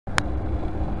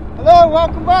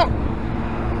welcome back.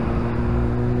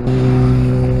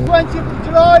 20th of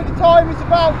July, the time is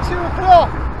about 2 o'clock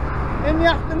in the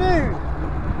afternoon.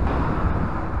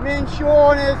 Me and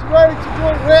Sean is road to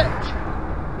Droitwich.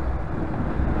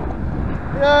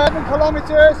 11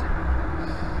 kilometres.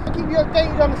 I'll keep you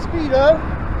updated on the speedo.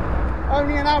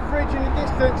 Only an average in the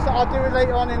distance that I'll do it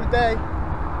later on in the day.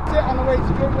 Sit on the way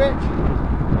to Droitwich.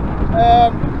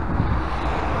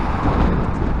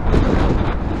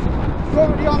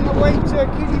 Currently on the way to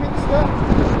Kidderminster.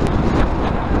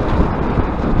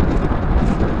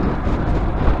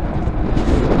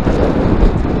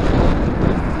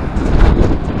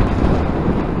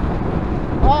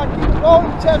 I'll keep it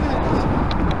rolling 10 minutes.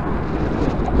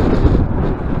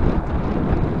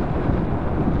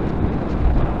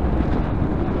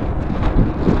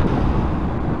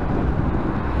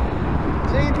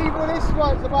 Seeing people, this is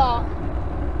what it's about.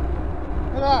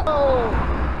 Look at that. Oh.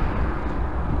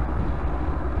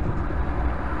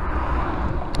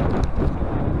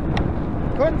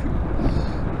 Country.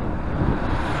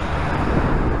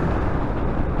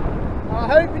 I'm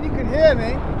hoping you can hear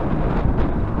me.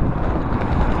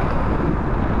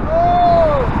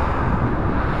 Oh!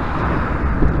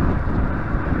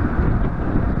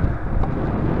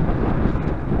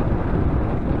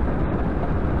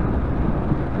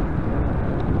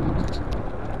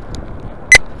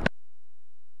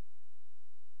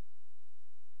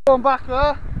 Going back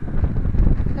there.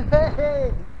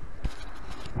 Hey!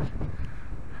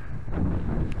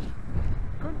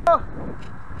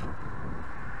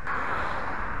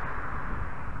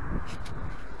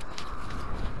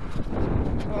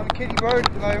 We're on the Kiddie Road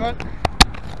at the moment.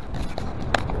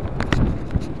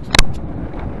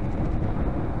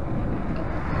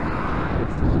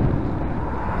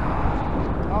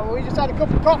 Oh, we just had a cup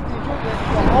of coffee and chocolate.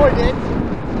 Well, I did.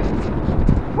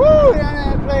 Woo! Yeah,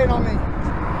 they're playing on me.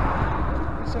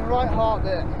 It's some right heart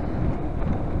there.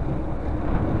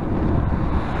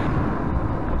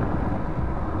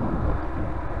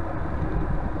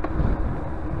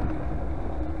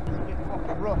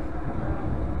 Rough.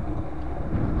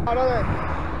 I don't know.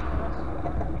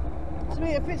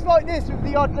 See, if it's like this with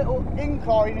the odd little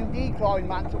incline and decline,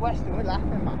 man, to Western, we're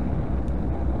laughing, man.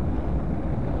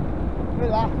 We're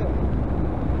laughing.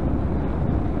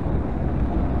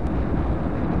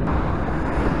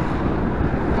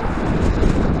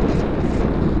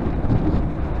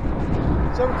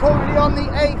 So we're currently on the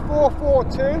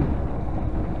A442.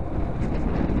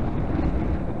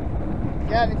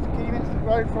 Again, it's the Kidderminster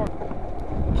Road from.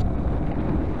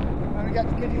 When we get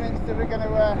to Kidderminster, we're going to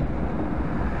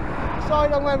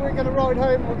decide on whether we're going to ride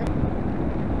home or we're going to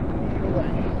either way.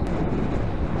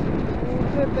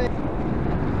 Could be.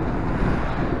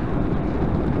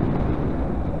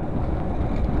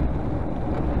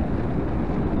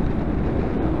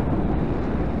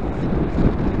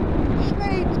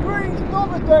 Schneid's Green's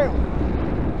Dover.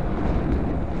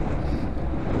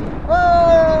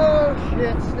 Oh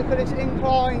shit, look at this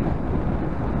incline.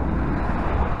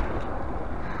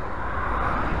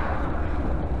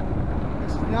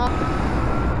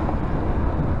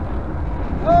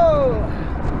 Oh!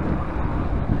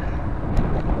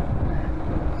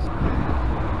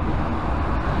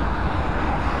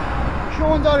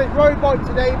 Sean's on his road bike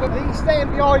today, but he's staying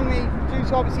behind me due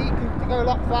to obviously he can go a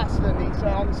lot faster than me, so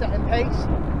I'm setting pace.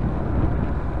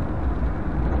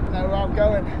 I know where I'm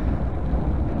going.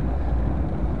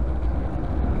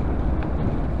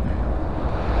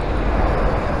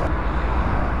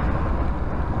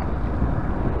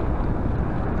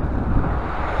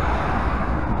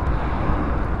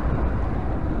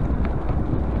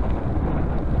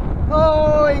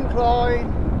 Oh, incline.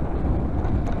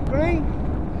 Green.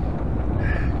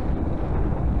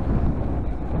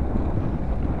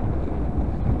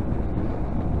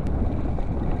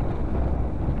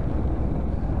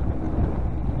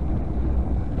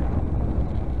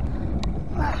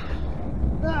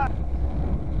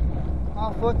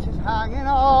 My foot is hanging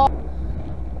off.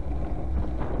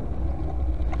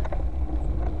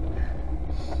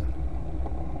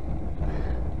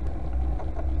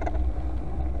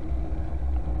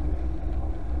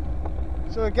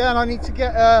 So again, I need to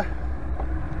get a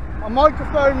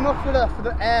microphone muffler for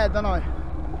the air, don't I,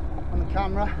 on the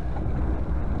camera,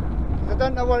 because I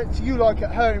don't know what it's you like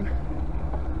at home.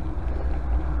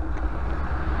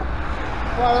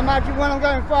 Well, imagine when I'm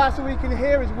going fast, all we can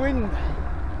hear is wind.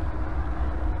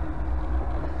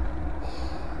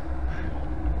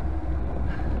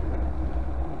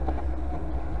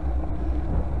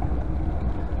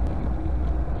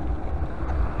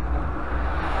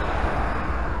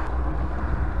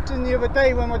 The other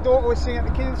day when my daughter was singing at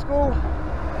the kids' school,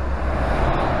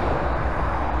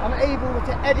 I'm able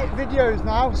to edit videos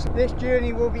now, so this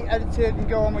journey will be edited and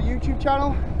go on my YouTube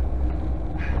channel.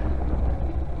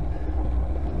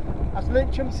 That's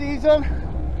Lynchum season.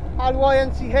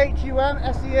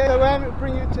 LYNCHUMSEAOM. It'll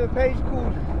bring you to a page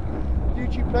called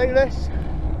YouTube playlists.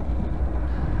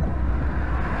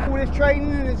 All this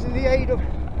training is in the aid of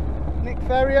Nick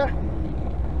Ferrier.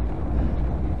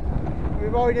 We're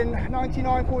riding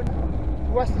 99 point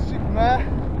Western Supermare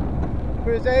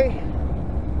for his A.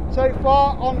 So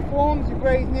far on forms we've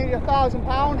raised nearly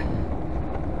 £1,000,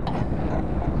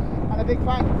 and a big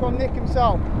thank you from Nick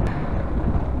himself. I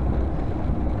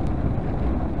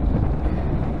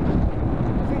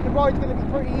think the ride's going to be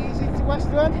pretty easy to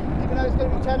Western, even though it's going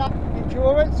to be 10 up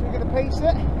endurance, so we're going to pace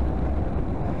it.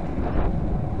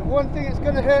 The one thing that's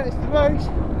going to hurt us the most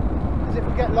is if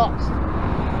we get lost.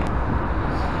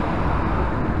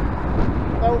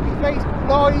 There will be Facebook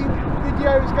Live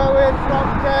videos going throughout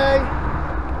the day.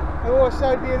 There will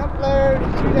also be an upload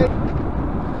in 2 days.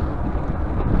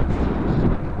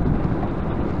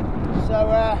 So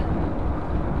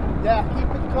yeah, keep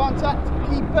in contact,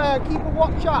 keep a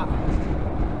watch out.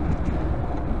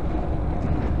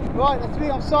 Right, that's me.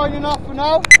 I'm signing off for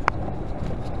now.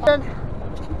 And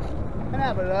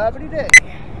have a lovely day.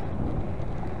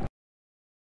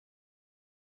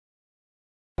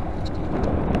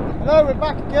 Hello, we're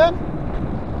back again.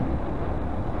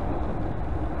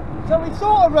 So we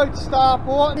sort of rode to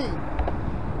Stourport.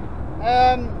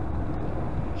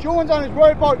 Sean's on his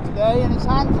road bike today and his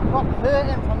hands are probably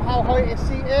hurting from how high his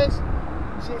seat is.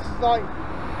 His seat's like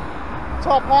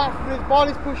top half of his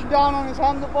body's pushing down on his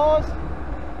handlebars.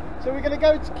 So we're going to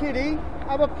go to Kiddie,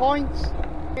 have a pint,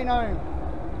 and home.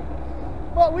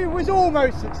 But we was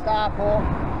almost at Stourport.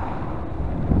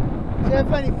 So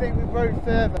if anything, we rode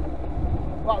further.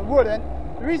 Well, we wouldn't.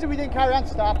 The reason we didn't carry on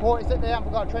to Stourport is that they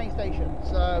haven't got a train station.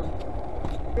 So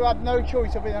we had no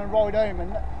choice other than ride home,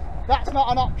 and that's not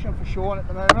an option for Sean at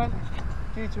the moment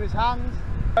due to his hands.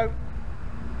 So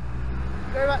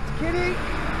go back to Kiddie,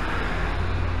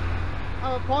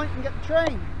 have a pint and get the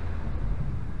train.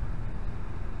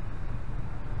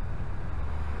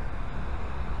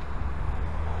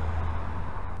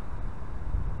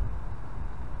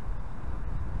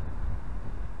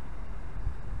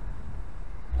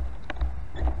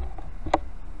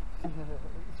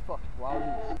 It's fucking wild.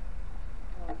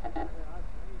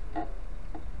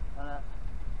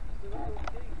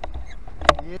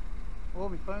 Yeah. All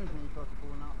my phone's when you try to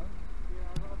pull out though.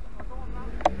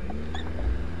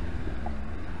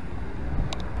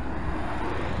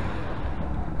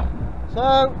 So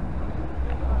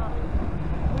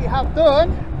we have done.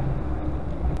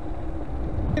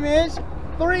 It is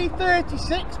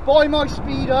 3:36 by my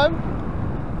speedo.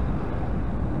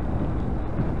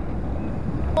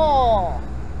 Oh,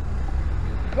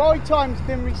 ride time's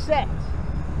been reset,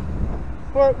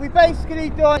 but we basically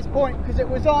done this point because it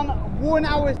was on 1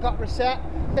 hour got reset.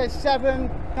 There's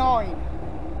 7:09.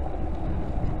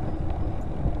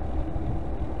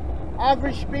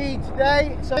 Average speed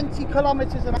today 20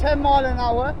 kilometers and 10 miles an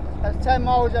hour. That's 10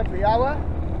 miles every hour.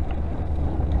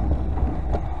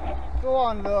 Go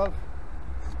on, love.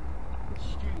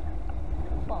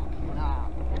 Fucking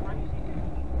hell.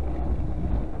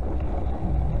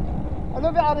 I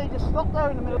love it how they just stop there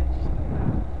in the middle.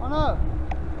 I know.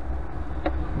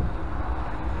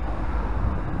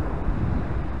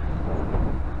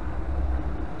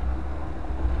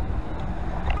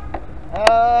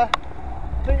 I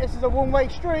think this is a one-way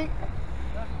street.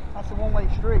 That's a one-way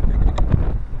street.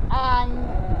 And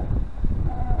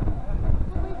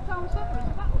town centre, is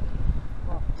it that way?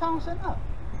 What? Town centre?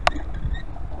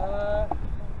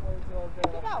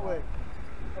 That way.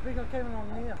 I think I came along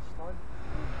here last time.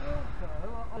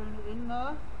 In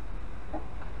there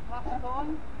last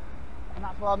time, and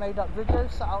that's why I made that video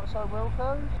sat outside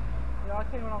Wilco's. Yeah, I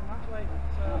came along that way,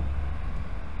 so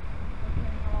I came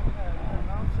along there,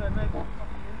 so maybe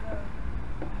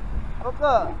Up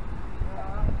there?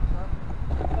 yeah,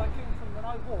 so I came from, when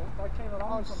I walked, I came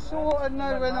along I from sort of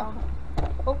know when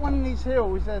up one of these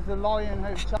hills there's the Lion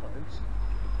Hotel.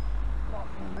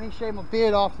 I need to shave my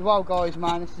beard after a while, guys,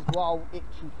 man. This is wild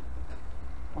itchy.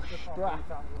 My strap.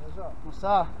 What's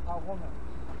that?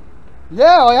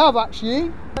 Yeah, I have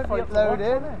actually.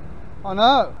 Uploaded. I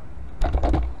know.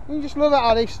 You just love it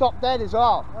how they stopped dead as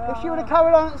well. If she would have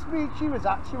carried on at the speed she was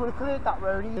at, she would have cleared that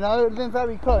road. You know, it would have been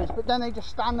very close. But then they just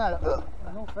stand there like, ugh.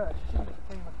 Not fair. She shouldn't have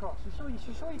came across. She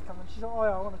saw you coming. She thought, oh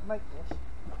yeah, I want to make this.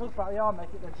 Look back, yeah, I'll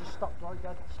make it. Then just stopped right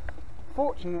dead.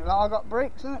 Fortunately, I got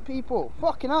brakes, innit, people?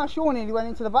 Fucking hell, Sean nearly went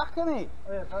into the back, didn't he?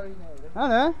 Oh yeah, very nearly. I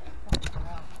know.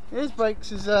 His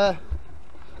brakes is, they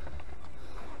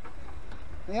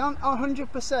aren't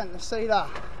 100%, let's say that.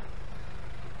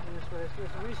 for this.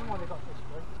 There's a reason why they got this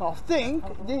for. I think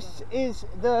this is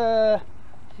the...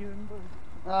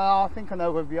 I think I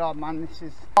know where we are, man. This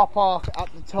is our park at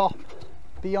the top,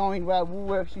 behind where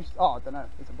Woolworths used to... Oh, I don't know.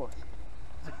 It's a bus.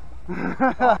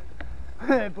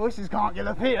 Buses can't get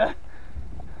up here.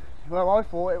 Well, I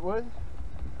thought it would.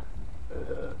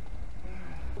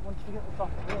 Once you get the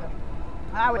top of here.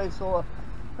 How it's sort of...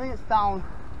 I think it's down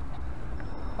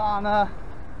there.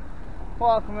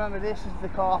 Well, I can remember this is the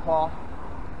car park.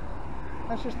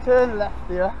 Let's just turn left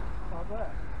here. Right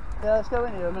there. Yeah, let's go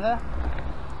in here a minute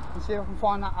and see if I can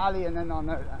find that alley, and then I'll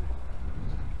know that.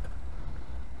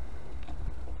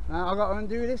 Now I've got to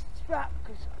undo this strap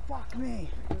because fuck me.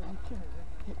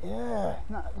 Yeah,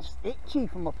 no, it's itchy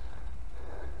from my...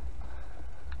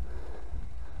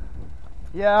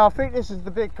 Yeah, I think this is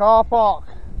the big car park,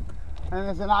 and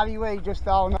there's an alleyway just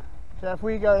down there. So if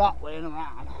we go that way and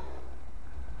around,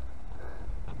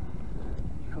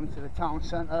 you come to the town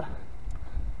centre.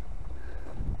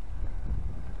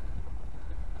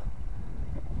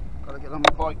 Gotta get on my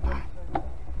bike.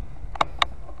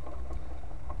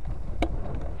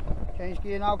 Change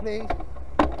gear now, please.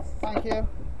 Thank you.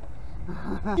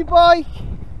 Your bike.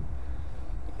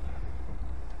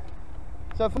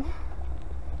 So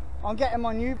I'm getting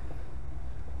my new,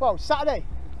 well, Saturday.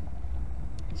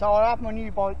 So I have my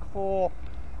new bike for,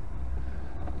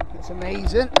 it's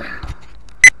amazing,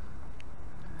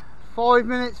 5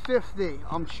 minutes 50.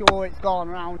 I'm sure it's gone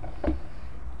around. For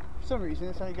some reason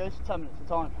this only goes to 10 minutes at a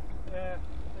time. Yeah,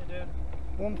 they do.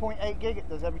 1.8 gig it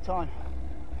does every time.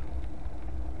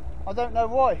 I don't know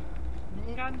why.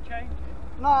 You can change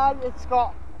it. No, it's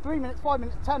got 3 minutes, 5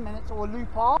 minutes, 10 minutes, or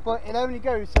loop half, but it only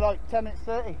goes to like 10 minutes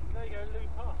 30. There you go, loop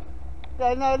half.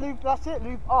 Yeah, no, loop, that's it,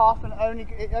 loop half, and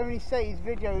it only saves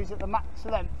videos at the max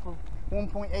length of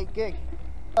 1.8 gig.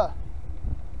 Oh,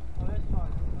 that's nice.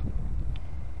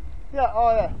 Yeah,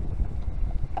 oh yeah.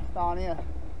 That's down here.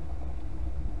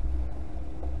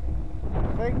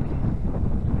 I think.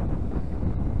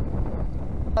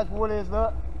 That's what is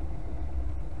that?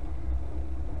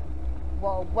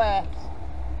 Well, west.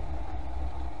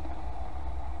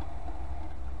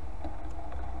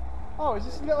 Oh, is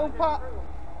this a little path?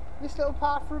 This little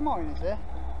path through mine, is it?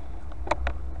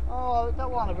 Oh, that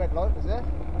wasn't a red light, was it?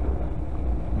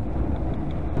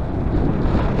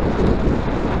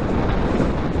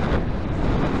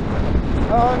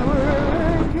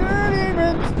 Onward,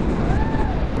 Kidderminster.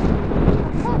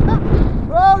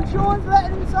 Oh, Sean's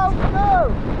letting himself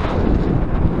go.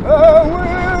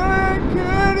 Onward,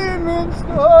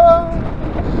 Kidderminster.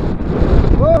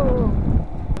 Whoa.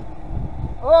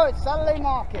 Oh, it's Saturday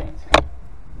market.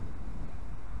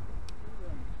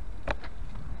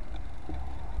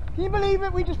 Can you believe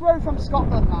it? We just rode from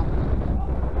Scotland, man.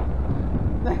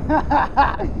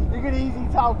 You can easily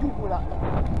tell people that.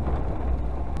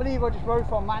 I believe I just rode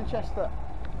from Manchester.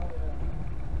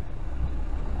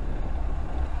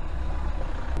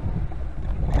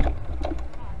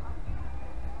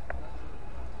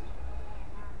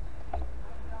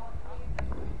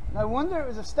 No wonder it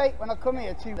was a steak when I come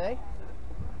here today.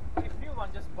 If you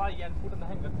want, just buy and put on the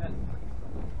hanger pen.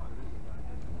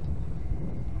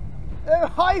 Oh,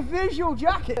 high visual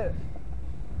jacket.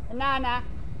 Banana.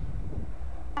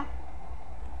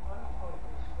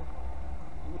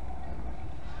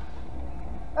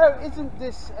 Oh, isn't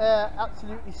this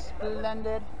absolutely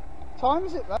splendid? Time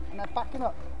is it, right? And they're backing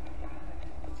up.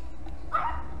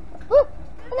 Ooh,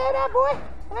 hello there, boy.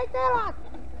 Right there, lad.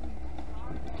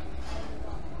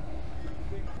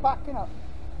 Backing up.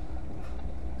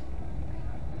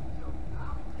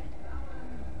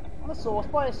 Want a sauce?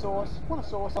 Buy a sauce. Want a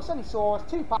sauce? I'll send you sauce.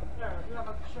 2 packs. Yeah, if you have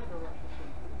a sugar rush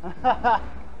or something.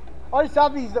 I just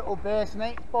have these little bursts,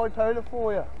 mate. It's bipolar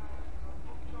for you.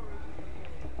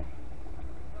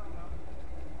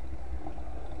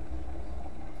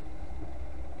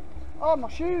 Oh, my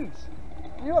shoes.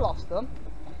 You lost them.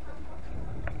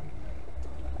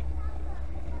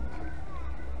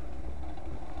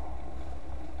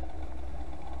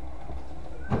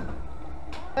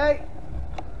 Hey.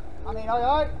 I mean,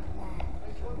 aye.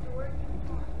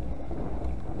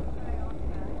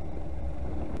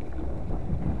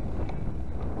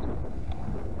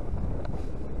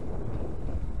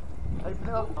 Open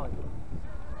it up.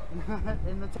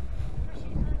 In the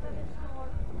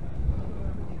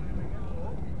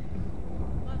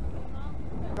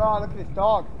God, look at this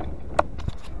dog.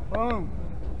 Boom.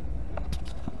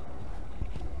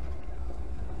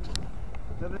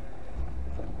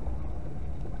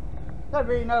 Don't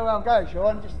really know where I'm going,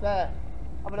 Sean. Just there.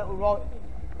 Have a little ride.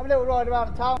 Have a little ride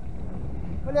around the town.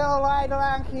 A little ride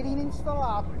around Kidderminster,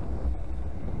 lad.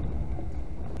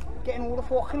 Getting all the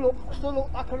fucking looks to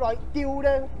look like a right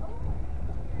dildo.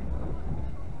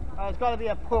 Oh, there's got to be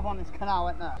a pub on this canal,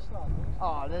 isn't there?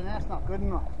 Oh, then that's not good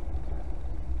enough.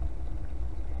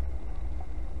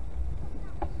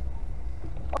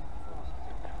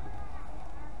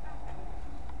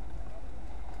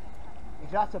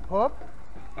 If that's a pub,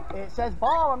 it says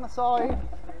bar on the side.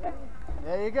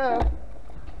 There you go.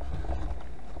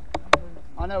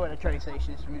 I know where the train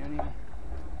station is from here anyway.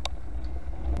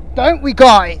 Don't we,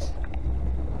 guys?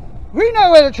 We know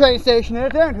where the train station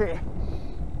is, don't we?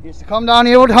 Used to come down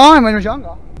here all the time when I was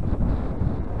younger.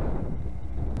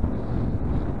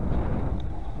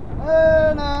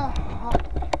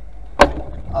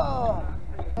 Oh,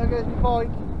 there goes my bike.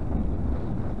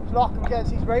 It's locking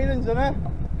against these railings, isn't it?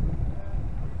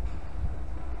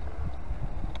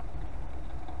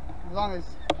 As long as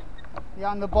the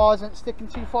handlebars aren't sticking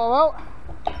too far out.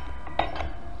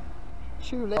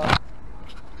 Chew it.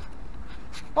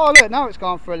 Oh look, now it's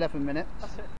gone for 11 minutes.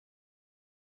 That's it.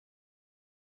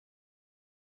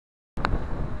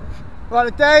 Right,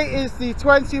 the date is the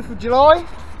 20th of July.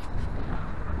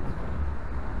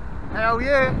 Hell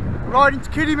yeah, riding to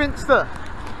Kidderminster.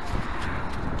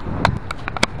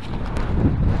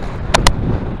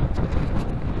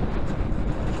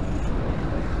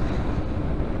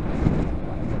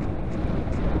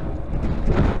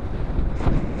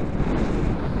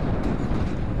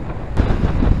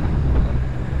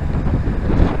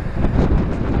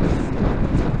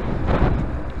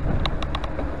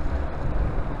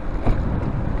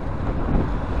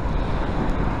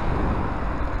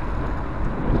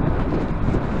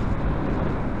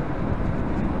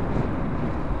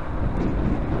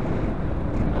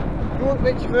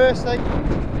 Droitwich first, like.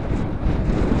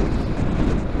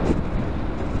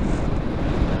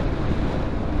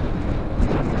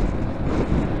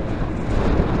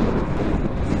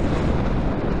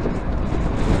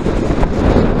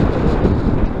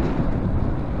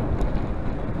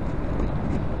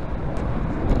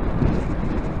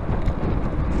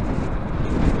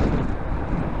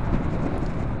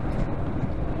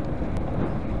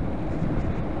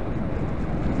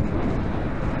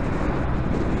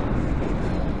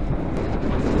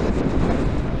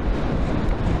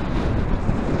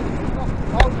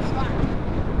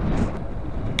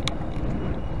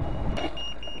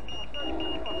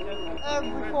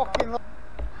 Every fucking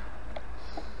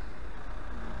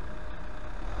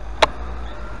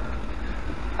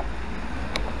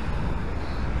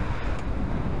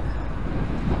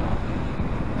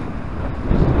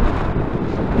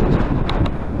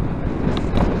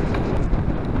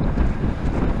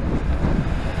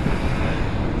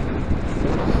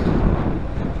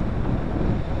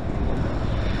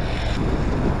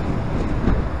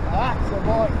that's a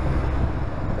boy.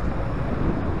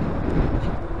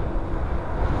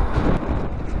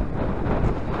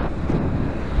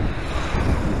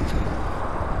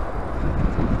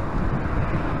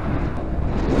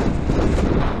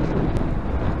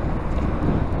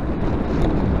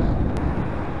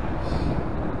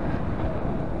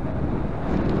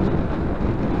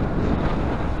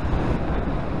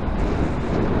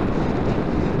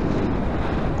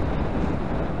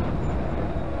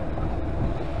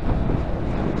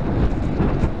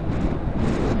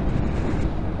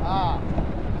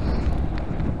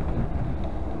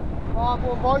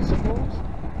 More bicycles.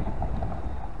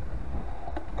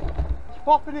 It's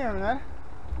popping here and there.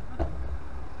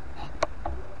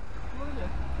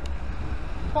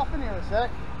 Popping here a sec.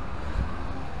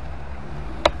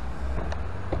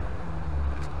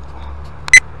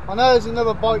 I know there's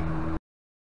another bike.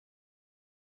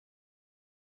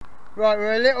 Right,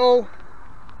 we're a little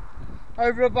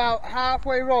over about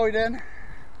halfway riding.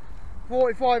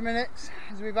 45 minutes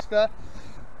as we've after,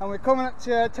 and we're coming up to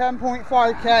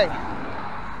 10.5k.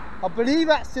 I believe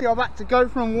that's it. I've had to go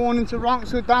from Warning to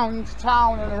Ronkswood down into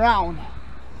town and around.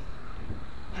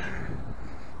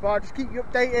 But I'll just keep you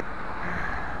updated.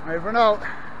 Over and out.